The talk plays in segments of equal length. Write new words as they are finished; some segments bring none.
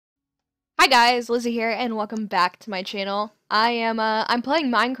Hi guys, Lizzie here, and welcome back to my channel. I'm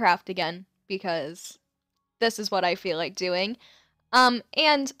playing Minecraft again because this is what I feel like doing.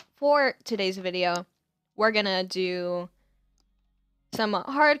 And for today's video, we're gonna do some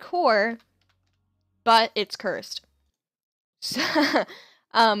hardcore, but it's cursed. So,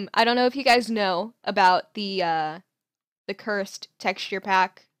 I don't know if you guys know about the cursed texture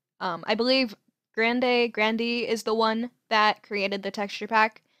pack. I believe Grandy is the one that created the texture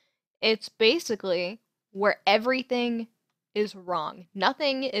pack. It's basically where everything is wrong.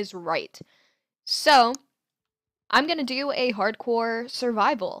 Nothing is right. So, I'm gonna do a hardcore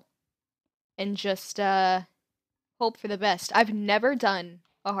survival and just hope for the best. I've never done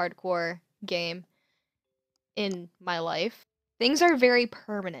a hardcore game in my life. Things are very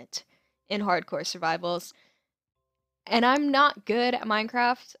permanent in hardcore survivals, and I'm not good at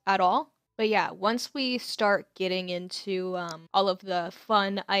Minecraft at all. But yeah, once we start getting into all of the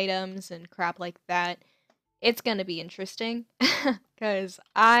fun items and crap like that, it's gonna be interesting because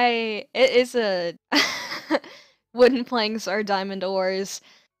it is a wooden planks are diamond ores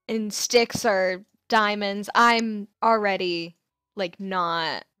and sticks are diamonds. I'm already like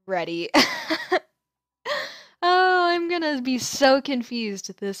not ready. Oh, I'm gonna be so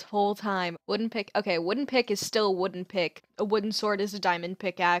confused this whole time. Wooden pick. Okay, wooden pick is still a wooden pick. A wooden sword is a diamond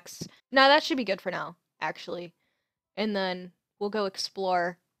pickaxe. No, that should be good for now, actually. And then we'll go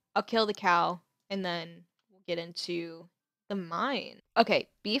explore. I'll kill the cow, and then we'll get into the mine. Okay,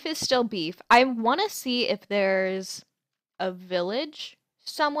 beef is still beef. I want to see if there's a village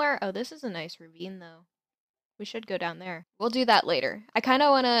somewhere. Oh, this is a nice ravine, though. We should go down there. We'll do that later. I kind of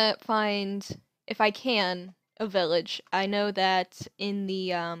want to find, if I can, a village. I know that in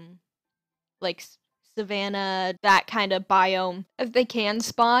the, like, savanna, that kind of biome, they can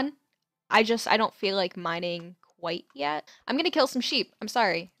spawn. I don't feel like mining quite yet. I'm gonna kill some sheep. I'm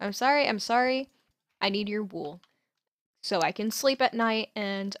sorry. I'm sorry. I'm sorry. I need your wool so I can sleep at night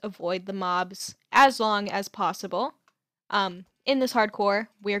and avoid the mobs as long as possible. In this hardcore,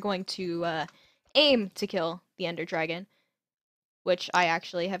 we are going to aim to kill the Ender Dragon, which I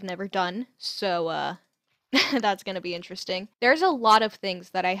actually have never done, so that's gonna be interesting. There's a lot of things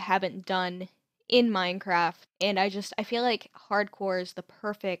that I haven't done in Minecraft, and I feel like hardcore is the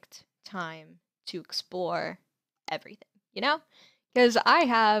perfect time to explore everything, you know? Because I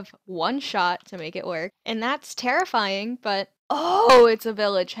have one shot to make it work, and that's terrifying, but oh, it's a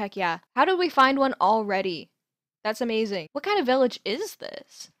village, heck yeah. How did we find one already? That's amazing. What kind of village is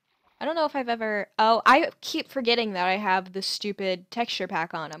this? I don't know if I've ever... Oh, I keep forgetting that I have this stupid texture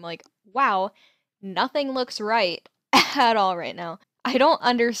pack on. I'm like, wow, nothing looks right at all right now. I don't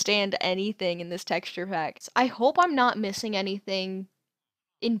understand anything in this texture pack. I hope I'm not missing anything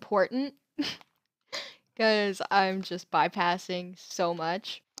important because I'm just bypassing so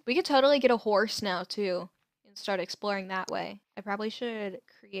much. We could totally get a horse now too and start exploring that way. I probably should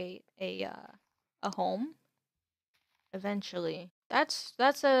create a home eventually. That's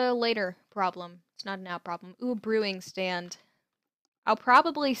a later problem. It's not a now problem. Ooh, brewing stand. I'll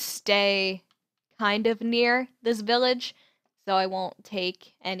probably stay kind of near this village, so I won't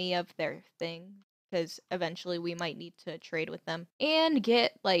take any of their things, because eventually we might need to trade with them. And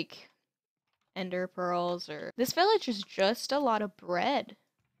get, like, ender pearls or... This village is just a lot of bread.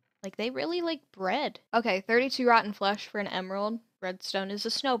 Like, they really like bread. Okay, 32 rotten flesh for an emerald. Redstone is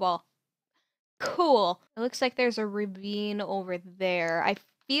a snowball. Cool. It looks like there's a ravine over there. I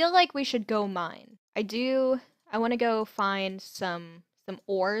feel like we should go mine. I want to go find some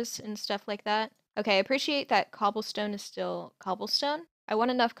ores and stuff like that. Okay, I appreciate that cobblestone is still cobblestone. I want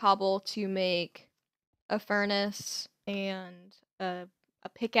enough cobble to make a furnace and a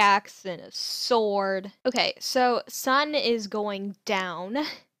pickaxe and a sword. Okay, so sun is going down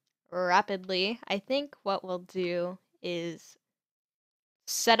rapidly. I think what we'll do is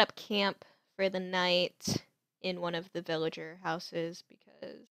set up camp for the night in one of the villager houses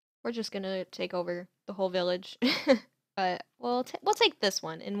because we're just gonna take over the whole village. But we'll take this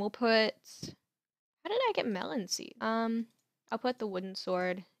one and we'll put... How did I get melon seed? I'll put the wooden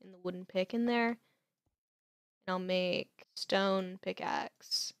sword and the wooden pick in there. And I'll make stone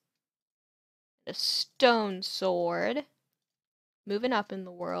pickaxe. And a stone sword. Moving up in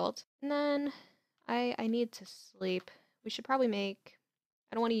the world. And then I need to sleep. We should probably make...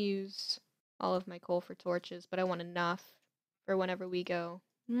 I don't want to use all of my coal for torches, but I want enough for whenever we go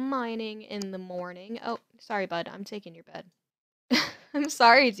mining in the morning. Oh, sorry, bud. I'm taking your bed. I'm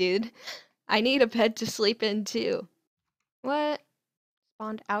sorry, dude. I need a bed to sleep in, too. What?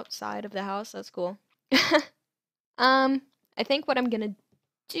 Spawned outside of the house? That's cool. I think what I'm gonna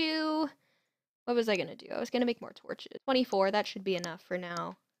do... What was I gonna do? I was gonna make more torches. 24, that should be enough for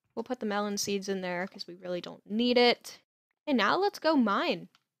now. We'll put the melon seeds in there because we really don't need it. And now let's go mine.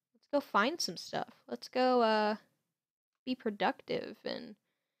 Let's go find some stuff. Let's go be productive and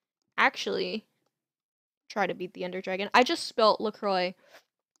actually try to beat the Ender Dragon. I just spilt LaCroix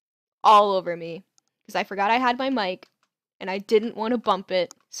all over me because I forgot I had my mic and I didn't want to bump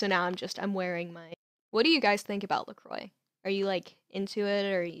it. So now I'm wearing my. What do you guys think about LaCroix? Are you like into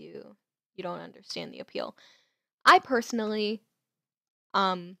it, or you don't understand the appeal? I personally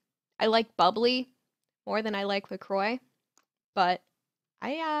I like bubbly more than I like LaCroix, but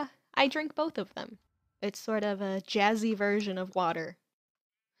I drink both of them. It's sort of a jazzy version of water.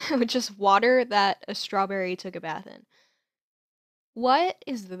 Just water that a strawberry took a bath in. What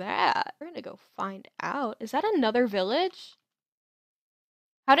is that? We're gonna go find out. Is that another village?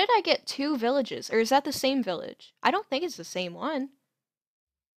 How did I get two villages? Or is that the same village? I don't think it's the same one.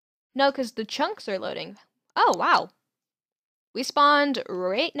 No, because the chunks are loading. Oh, wow. We spawned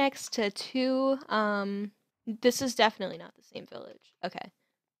right next to two, this is definitely not the same village. Okay.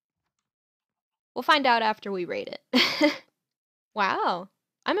 We'll find out after we rate it. Wow.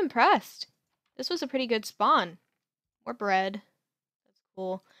 I'm impressed. This was a pretty good spawn. More bread. That's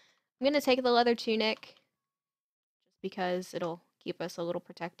cool. I'm gonna take the leather tunic just because it'll keep us a little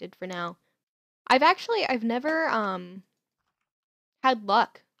protected for now. I've never had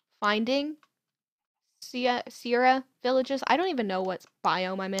luck finding Sierra villages. I don't even know what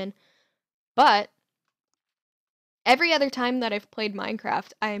biome I'm in, but every other time that I've played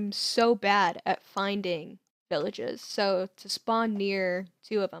Minecraft, I'm so bad at finding villages. So to spawn near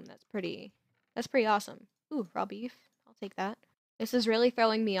two of them, that's pretty awesome. Ooh, raw beef. I'll take that. This is really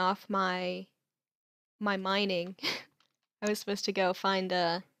throwing me off my mining. I was supposed to go find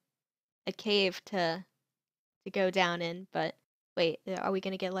a cave to go down in, but wait, are we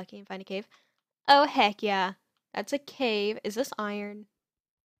gonna get lucky and find a cave? Oh heck yeah. That's a cave. Is this iron?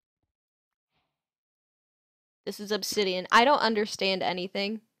 This is obsidian. I don't understand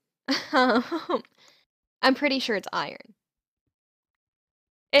anything. I'm pretty sure it's iron.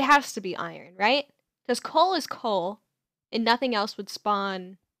 It has to be iron, right? Because coal is coal, and nothing else would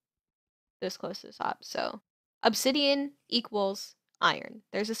spawn this close to the top. So obsidian equals iron.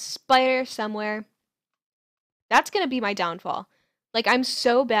 There's a spider somewhere. That's gonna be my downfall. Like, I'm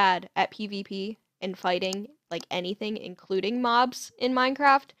so bad at PvP and fighting, like, anything, including mobs in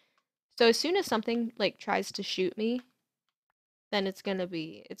Minecraft. So as soon as something, like, tries to shoot me, then it's gonna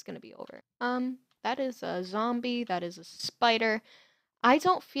be over. That is a zombie, that is a spider. I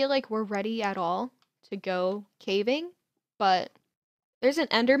don't feel like we're ready at all to go caving, but there's an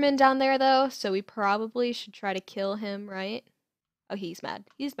Enderman down there though, so we probably should try to kill him, right? Oh, he's mad.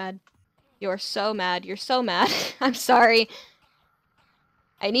 He's mad. You're so mad. You're so mad. I'm sorry.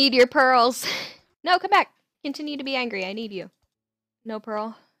 I need your pearls. No, come back. Continue to be angry. I need you. No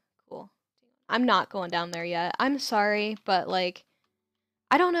pearl. Cool. I'm not going down there yet. I'm sorry, but like,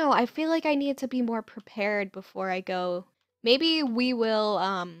 I don't know. I feel like I need to be more prepared before I go. Maybe we will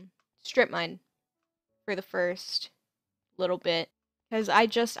strip mine for the first little bit, because I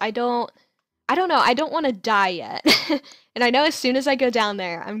don't know. I don't want to die yet. And I know as soon as I go down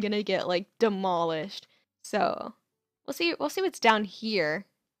there, I'm going to get like demolished. So, we'll see what's down here.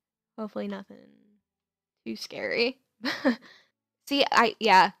 Hopefully nothing too scary. See,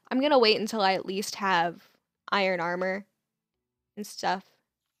 I'm going to wait until I at least have iron armor and stuff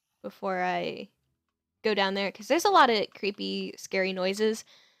before I go down there, because there's a lot of creepy, scary noises.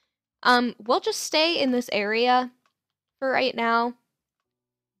 We'll just stay in this area for right now,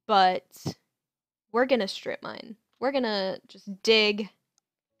 but we're gonna strip mine. We're gonna just dig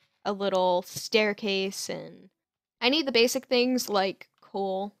a little staircase, and I need the basic things like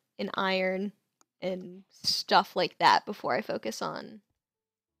coal and iron and stuff like that before I focus on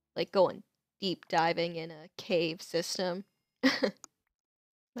like going deep diving in a cave system.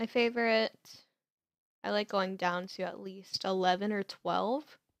 My favorite, I like going down to at least 11 or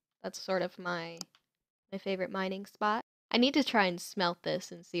 12. That's sort of my favorite mining spot. I need to try and smelt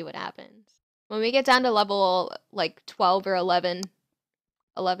this and see what happens. When we get down to level like 12 or 11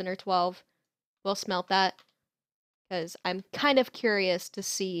 or 12, we'll smelt that, because I'm kind of curious to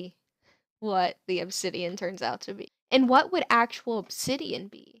see what the obsidian turns out to be. And what would actual obsidian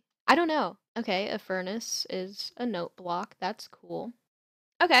be? I don't know. Okay, a furnace is a note block. That's cool.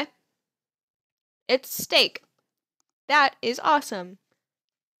 Okay. It's steak. That is awesome.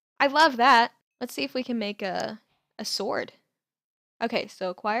 I love that. Let's see if we can make a sword. Okay,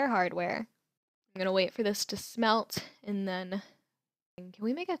 so acquire hardware. I'm gonna wait for this to smelt, and then can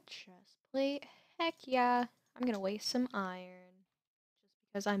we make a chest plate? Heck yeah. I'm gonna waste some iron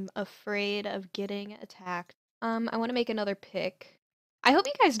just because I'm afraid of getting attacked. I want to make another pick. I hope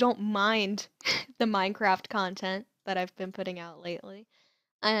you guys don't mind the Minecraft content that I've been putting out lately.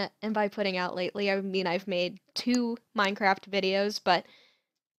 And by putting out lately, I mean I've made 2 Minecraft videos, but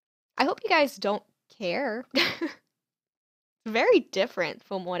I hope you guys don't care. It's very different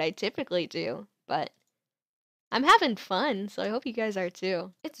from what I typically do, but I'm having fun, so I hope you guys are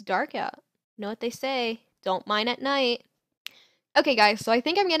too. It's dark out. You know what they say, don't mine at night. Okay guys, so I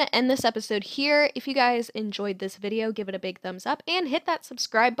think I'm gonna end this episode here. If you guys enjoyed this video, give it a big thumbs up and hit that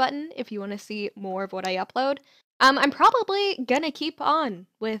subscribe button if you want to see more of what I upload. I'm probably gonna keep on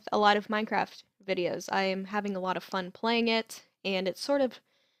with a lot of Minecraft videos. I am having a lot of fun playing it, and it's sort of,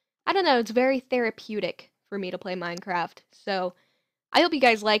 I don't know, it's very therapeutic for me to play Minecraft. So I hope you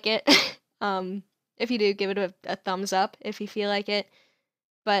guys like it. If you do, give it a thumbs up if you feel like it.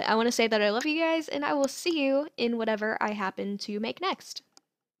 But I want to say that I love you guys, and I will see you in whatever I happen to make next.